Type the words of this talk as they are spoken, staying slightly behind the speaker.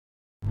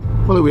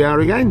Well, here we are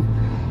again.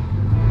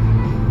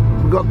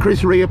 We've got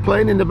Chris Rea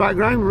playing in the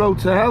background, Road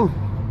to Hell.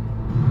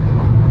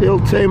 The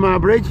old Tamar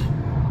Bridge.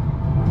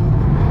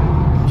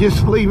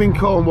 Just leaving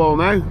Cornwall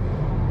now.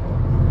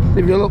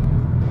 If you look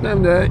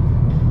down there,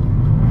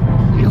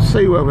 you'll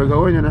see where we're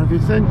going and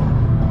everything.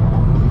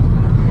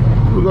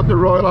 We've got the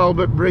Royal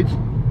Albert Bridge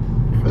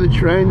for the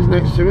trains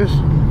next to us.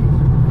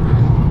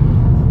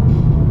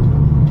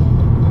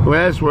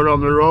 Whereas we're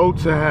on the road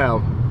to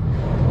hell.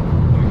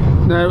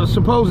 Now,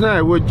 suppose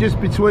now we're just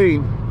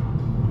between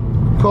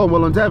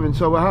Cornwall and Devon,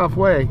 so we're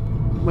halfway.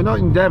 We're not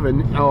in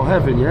Devon or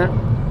heaven yet.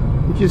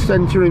 We're just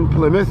entering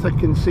Plymouth. I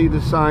can see the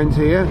signs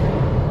here.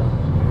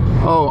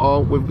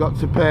 Oh, we've got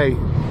to pay.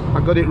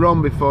 I got it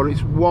wrong before.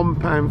 It's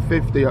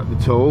 £1.50 at the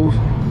tolls.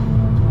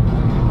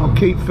 I'll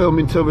keep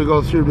filming till we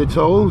go through the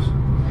tolls.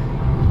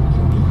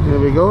 There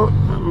we go.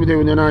 We're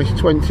doing a nice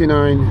 28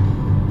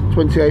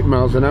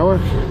 miles an hour.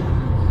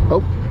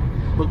 Oh,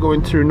 we're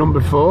going through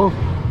number 4.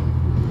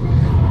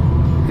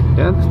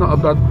 Yeah, it's not a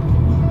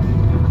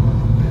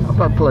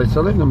bad place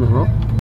to live, number 4.